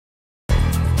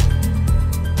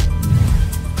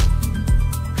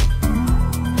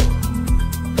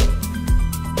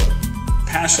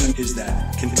Passion is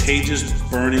that contagious,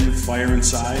 burning fire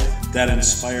inside that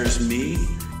inspires me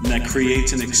and that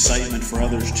creates an excitement for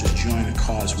others to join a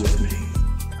cause with me.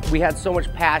 We had so much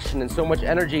passion and so much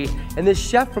energy, and this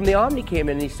chef from the Omni came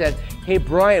in and he said, "Hey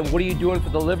Brian, what are you doing for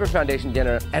the Liver Foundation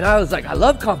dinner?" And I was like, I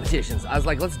love competitions. I was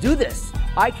like, let's do this.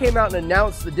 I came out and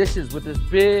announced the dishes with this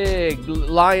big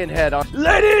lion head on.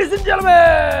 Ladies and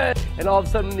gentlemen! And all of a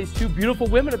sudden these two beautiful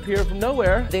women appear from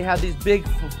nowhere. They had these big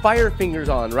fire fingers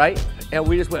on, right? And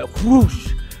we just went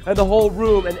whoosh, and the whole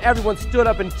room, and everyone stood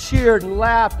up and cheered and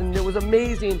laughed, and it was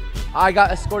amazing. I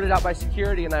got escorted out by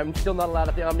security, and I'm still not allowed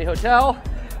at the Omni Hotel.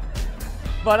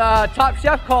 But Top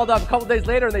Chef called up a couple days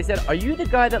later and they said, "Are you the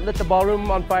guy that lit the ballroom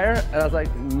on fire?" And I was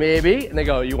like, "Maybe." And they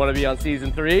go, "You want to be on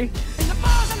season 3?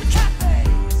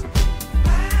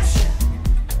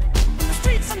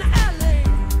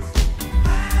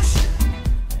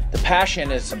 The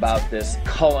passion is about this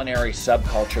culinary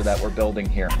subculture that we're building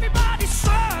here.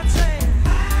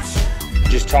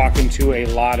 Just talking to a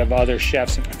lot of other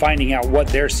chefs and finding out what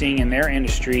they're seeing in their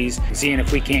industries, seeing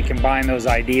if we can't combine those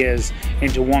ideas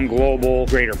into one global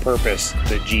greater purpose,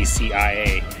 the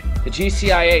GCIA. The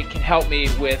GCIA can help me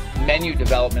with menu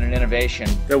development and innovation.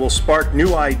 That will spark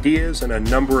new ideas in a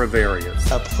number of areas.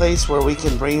 A place where we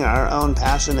can bring our own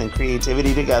passion and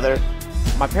creativity together.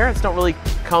 My parents don't really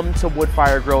come to Wood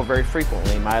Fire Grill very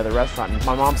frequently in my other restaurant.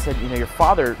 My mom said, "You know, your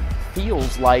father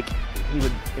feels like he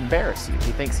would embarrass you.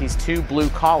 He thinks he's too blue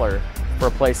collar for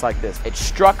a place like this." It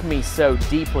struck me so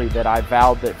deeply that I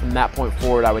vowed that from that point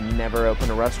forward I would never open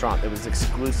a restaurant that was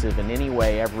exclusive in any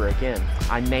way ever again.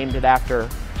 I named it after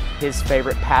his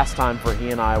favorite pastime for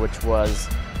he and I, which was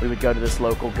we would go to this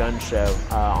local gun show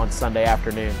on Sunday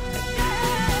afternoon.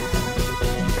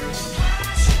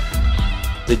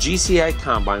 The GCI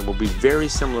Combine will be very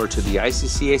similar to the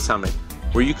ICCA Summit,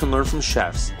 where you can learn from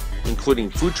chefs, including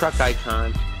food truck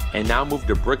icon and now moved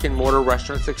to brick and mortar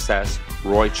restaurant success,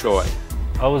 Roy Choi.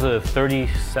 I was a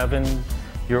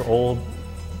 37-year-old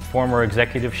former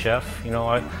executive chef. You know,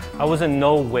 I was in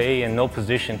no way, in no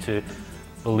position to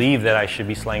believe that I should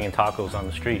be slanging tacos on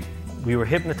the street. We were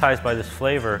hypnotized by this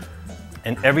flavor,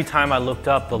 and every time I looked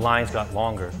up, the lines got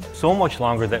longer. So much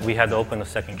longer that we had to open a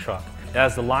second truck.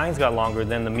 As the lines got longer,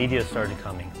 then the media started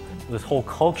coming. This whole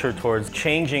culture towards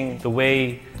changing the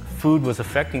way food was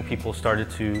affecting people started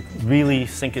to really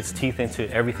sink its teeth into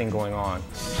everything going on.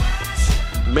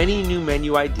 Many new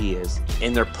menu ideas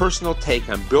and their personal take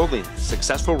on building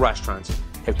successful restaurants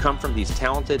have come from these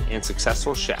talented and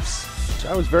successful chefs.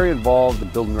 I was very involved in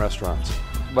building restaurants,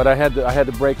 but I had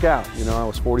to break out. You know, I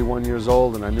was 41 years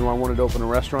old and I knew I wanted to open a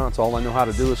restaurant, so all I know how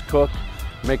to do is cook,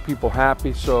 make people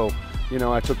happy, so you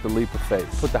know, I took the leap of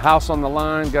faith. Put the house on the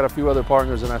line, got a few other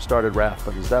partners, and I started Raft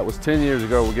Buddies. That was 10 years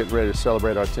ago. We're getting ready to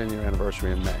celebrate our 10-year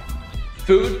anniversary in May.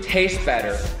 Food tastes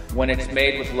better when it's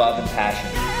made with love and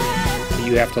passion.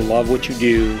 You have to love what you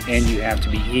do, and you have to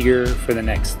be eager for the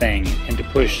next thing and to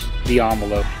push the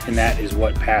envelope, and that is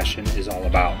what passion is all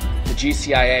about. The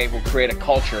GCIA will create a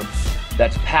culture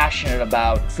that's passionate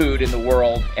about food in the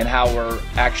world and how we're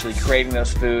actually creating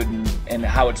this food and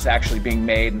how it's actually being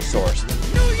made and sourced.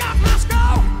 New York,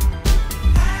 Moscow,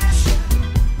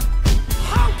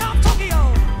 Hong Kong,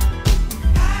 Tokyo.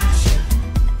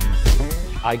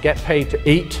 I get paid to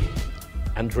eat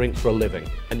and drink for a living,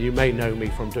 and you may know me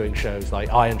from doing shows like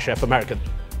Iron Chef American.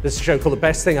 This is a show called The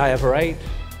Best Thing I Ever Ate,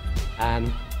 and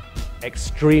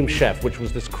Extreme Chef, which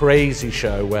was this crazy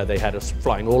show where they had us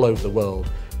flying all over the world,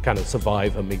 kind of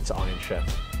Survivor meets Iron Chef.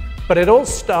 But it all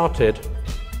started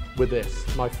with this,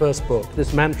 my first book,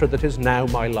 this mantra that is now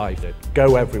my life.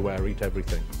 Go everywhere, eat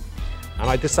everything. And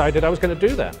I decided I was going to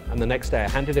do that. And the next day I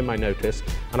handed in my notice,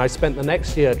 and I spent the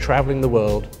next year traveling the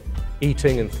world,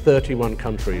 eating in 31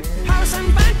 countries. Paris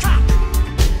and Bangkok.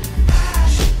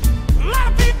 A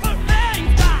lot of people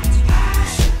ain't got.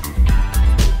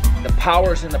 The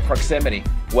power's in the proximity,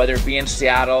 whether it be in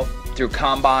Seattle, through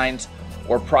combines,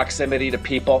 or proximity to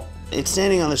people. It's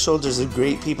standing on the shoulders of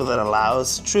great people that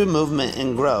allows true movement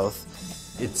and growth.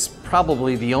 It's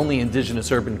probably the only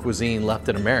indigenous urban cuisine left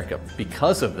in America.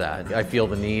 Because of that, I feel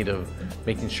the need of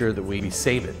making sure that we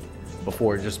save it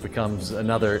before it just becomes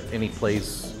another any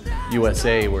place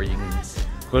USA where you can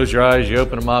close your eyes, you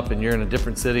open them up, and you're in a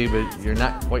different city, but you're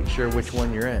not quite sure which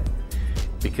one you're in.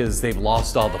 Because they've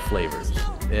lost all the flavors,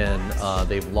 and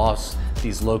they've lost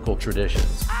these local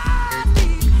traditions.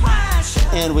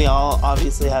 And we all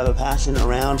obviously have a passion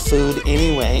around food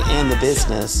anyway, and the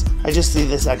business. I just see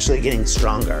this actually getting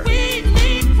stronger.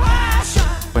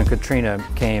 When Katrina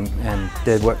came and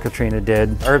did what Katrina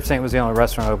did, Herb St. was the only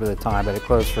restaurant open at the time, but it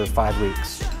closed for 5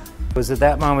 weeks. It was at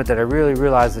that moment that I really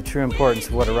realized the true importance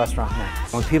of what a restaurant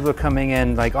meant. When people are coming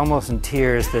in like almost in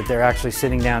tears that they're actually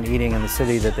sitting down eating in the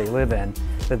city that they live in,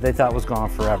 that they thought was gone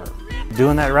forever.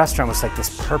 Doing that restaurant was like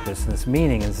this purpose and this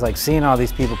meaning. It's like seeing all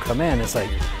these people come in, it's like,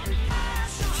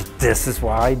 this is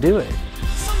why I do it.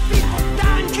 Some people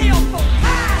die and kill for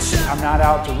passion. I'm not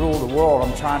out to rule the world,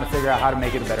 I'm trying to figure out how to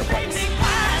make it a better place.